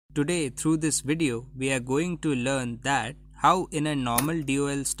Today through this video we are going to learn that how in a normal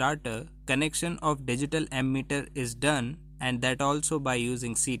DOL starter connection of digital ammeter is done, and that also by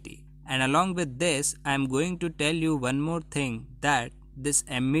using CT. And along with this I am going to tell you one more thing, that this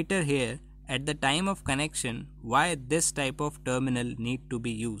ammeter here at the time of connection, why this type of terminal need to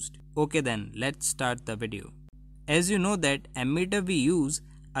be used. Okay, then let's start the video. As you know that ammeter we use,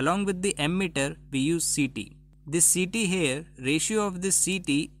 along with the ammeter we use CT. This CT here, ratio of this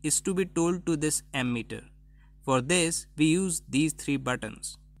CT is to be told to this ammeter. For this we use these three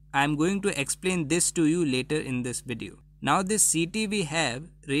buttons. I am going to explain this to you later in this video. Now this CT we have,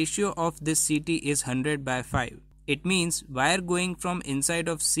 ratio of this CT is 100/5. It means wire going from inside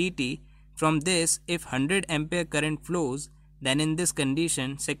of CT, from this if 100 ampere current flows, then in this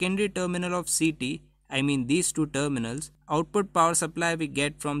condition secondary terminal of CT, I mean these two terminals, output power supply we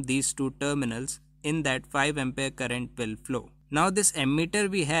get from these two terminals, in that 5 ampere current will flow. Now this ammeter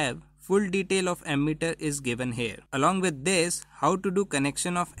we have, full detail of ammeter is given here. Along with this, how to do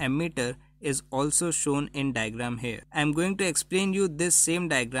connection of ammeter is also shown in diagram here. I am going to explain you this same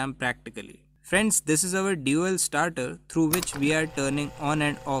diagram practically. Friends, this is our DOL starter through which we are turning on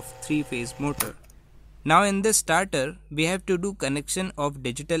and off 3-phase motor. Now in this starter, we have to do connection of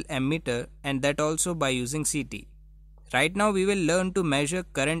digital ammeter, and that also by using CT. Right now we will learn to measure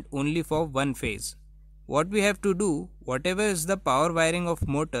current only for one phase. What we have to do, whatever is the power wiring of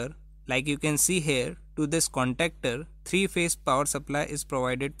motor, like you can see here, to this contactor, 3-phase power supply is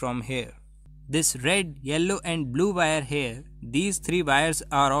provided from here. This red, yellow and blue wire here, these three wires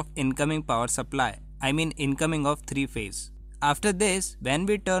are of incoming power supply, I mean incoming of 3-phase. After this, when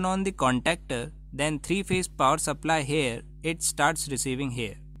we turn on the contactor, then 3-phase power supply here, it starts receiving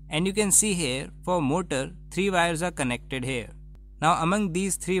here. And you can see here, for motor, 3 wires are connected here. Now among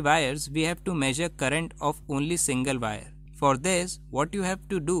these 3 wires, we have to measure current of only single wire. For this, what you have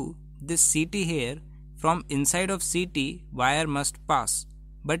to do, this CT here, from inside of CT, wire must pass.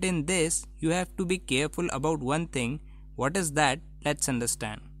 But in this, you have to be careful about one thing. What is that? Let's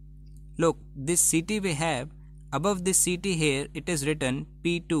understand. Look, this CT we have, above this CT here, it is written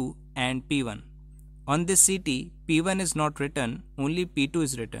P2 and P1. On this CT, P1 is not written, only P2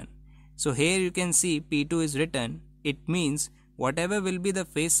 is written. So here you can see P2 is written. It means whatever will be the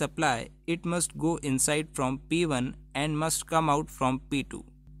phase supply, it must go inside from P1 and must come out from P2.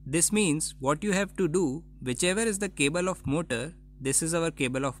 This means what you have to do, whichever is the cable of motor, this is our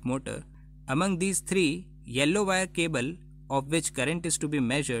cable of motor, among these 3, yellow wire cable of which current is to be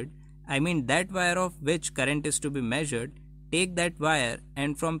measured, I mean that wire of which current is to be measured, take that wire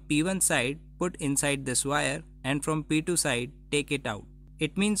and from P1 side put inside this wire, and from P2 side take it out.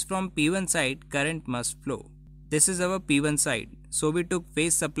 It means from P1 side current must flow. This is our P1 side. So we took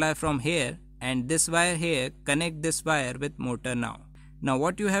phase supply from here, and this wire here, connect this wire with motor now. Now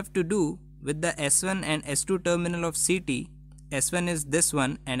what you have to do, with the S1 and S2 terminal of CT, S1 is this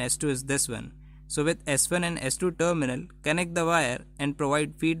one and S2 is this one. So with S1 and S2 terminal, connect the wire and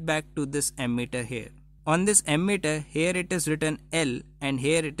provide feedback to this ammeter here. On this ammeter, here it is written L and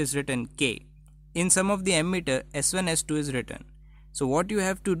here it is written K. In some of the ammeter, S1, S2 is written. So what you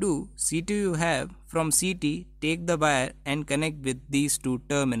have to do, CT you have, from CT take the wire and connect with these two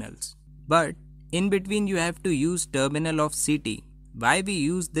terminals. But in between you have to use terminal of CT. Why we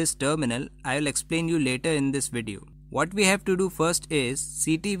use this terminal, I will explain you later in this video. What we have to do first is,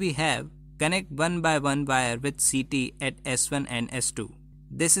 CT we have, connect one by one wire with CT at S1 and S2.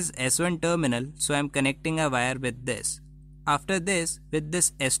 This is S1 terminal, so I am connecting a wire with this. After this, with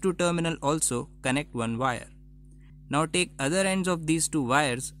this S2 terminal also connect one wire. Now take other ends of these two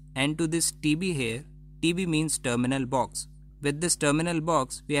wires and to this TB here, TB means terminal box. With this terminal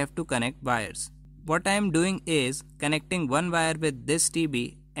box, we have to connect wires. What I am doing is connecting one wire with this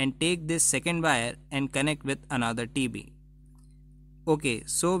TB and take this second wire and connect with another TB. Okay,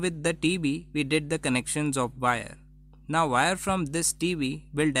 so with the TB, we did the connections of wire. Now wire from this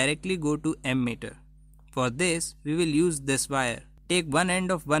TB will directly go to ammeter. For this, we will use this wire. Take one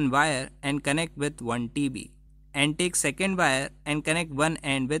end of one wire and connect with one TB. And take second wire and connect one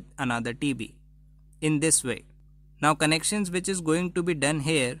end with another TB. In this way. Now connections which is going to be done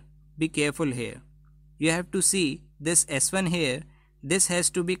here, be careful here. You have to see this S1 here, this has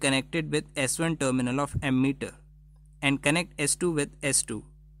to be connected with S1 terminal of ammeter. And connect S2 with S2.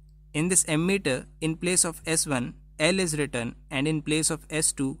 In this ammeter, in place of S1, L is written and in place of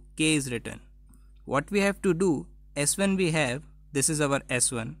S2, K is written. What we have to do, S1 we have, this is our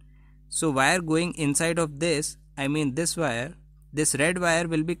S1. So wire going inside of this, I mean this wire, this red wire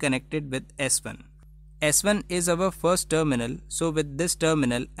will be connected with S1. S1 is our first terminal, so with this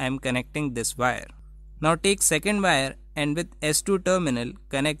terminal I am connecting this wire. Now take second wire and with S2 terminal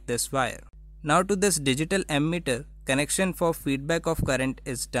connect this wire. Now to this digital ammeter, connection for feedback of current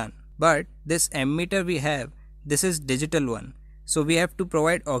is done. But this ammeter we have, this is digital one. So we have to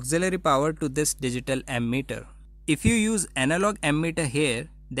provide auxiliary power to this digital ammeter. If you use analog ammeter here,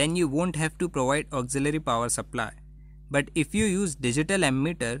 then you won't have to provide auxiliary power supply. But if you use digital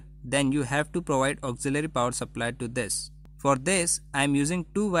ammeter, then you have to provide auxiliary power supply to this. For this, I am using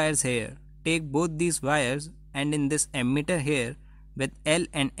two wires here. Take both these wires and in this ammeter here, with L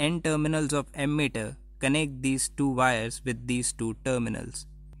and N terminals of ammeter, connect these two wires with these two terminals.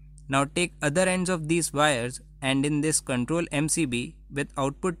 Now take other ends of these wires and in this control MCB with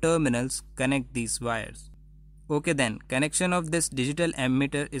output terminals connect these wires. Okay then, connection of this digital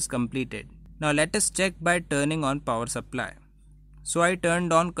ammeter is completed. Now let us check by turning on power supply. So I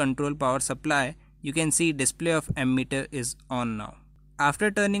turned on control power supply. You can see display of ammeter is on now. After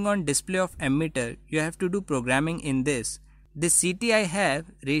turning on display of ammeter, you have to do programming in this. This CT I have,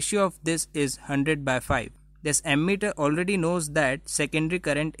 ratio of this is 100/5. This ammeter already knows that secondary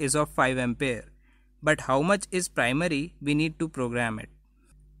current is of 5 ampere. But how much is primary, we need to program it.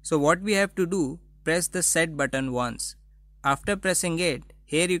 So what we have to do, press the set button once. After pressing it,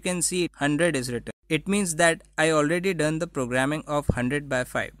 here you can see 100 is written. It means that I already done the programming of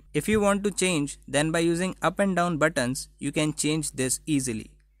 100/5. If you want to change, then by using up and down buttons, you can change this easily.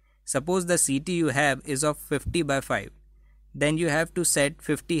 Suppose the CT you have is of 50/5. Then you have to set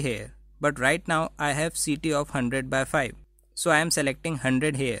 50 here. But right now I have CT of 100/5. So I am selecting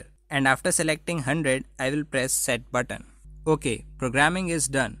 100 here. And after selecting 100, I will press set button. Okay, programming is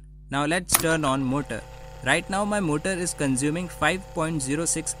done. Now let's turn on motor. Right now my motor is consuming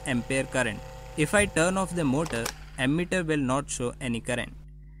 5.06 ampere current. If I turn off the motor, ammeter will not show any current.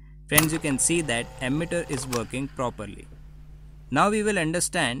 Friends, you can see that ammeter is working properly. Now we will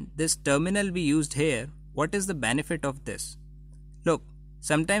understand this terminal we used here. What is the benefit of this? Look,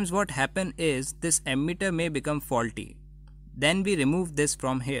 sometimes what happen is this ammeter may become faulty. Then we remove this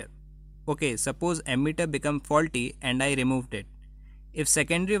from here. Okay, suppose ammeter become faulty and I removed it. If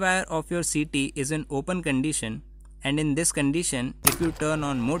secondary wire of your CT is in open condition and in this condition if you turn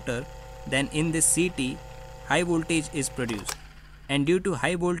on motor, then in this CT high voltage is produced and due to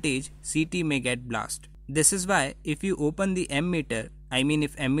high voltage CT may get blast. This is why if you open the ammeter, I mean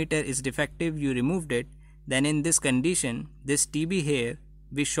if ammeter is defective you removed it, then in this condition this TB here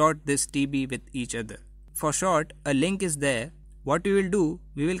we short this TB with each other. For short, a link is there. What we will do,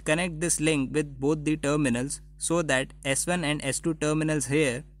 we will connect this link with both the terminals so that S1 and S2 terminals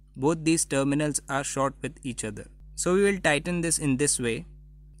here, both these terminals are short with each other. So we will tighten this in this way.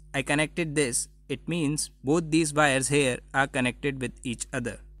 I connected this. It means both these wires here are connected with each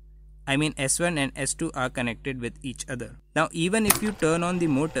other. I mean S1 and S2 are connected with each other. Now even if you turn on the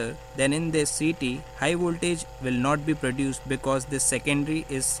motor, then in this CT, high voltage will not be produced because this secondary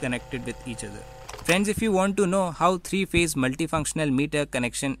is connected with each other. Friends, if you want to know how 3-phase multifunctional meter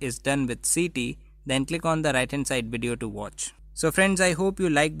connection is done with CT, then click on the right hand side video to watch. So friends, I hope you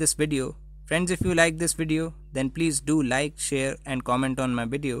like this video. Friends, if you like this video, then please do like, share and comment on my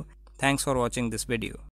video. Thanks for watching this video.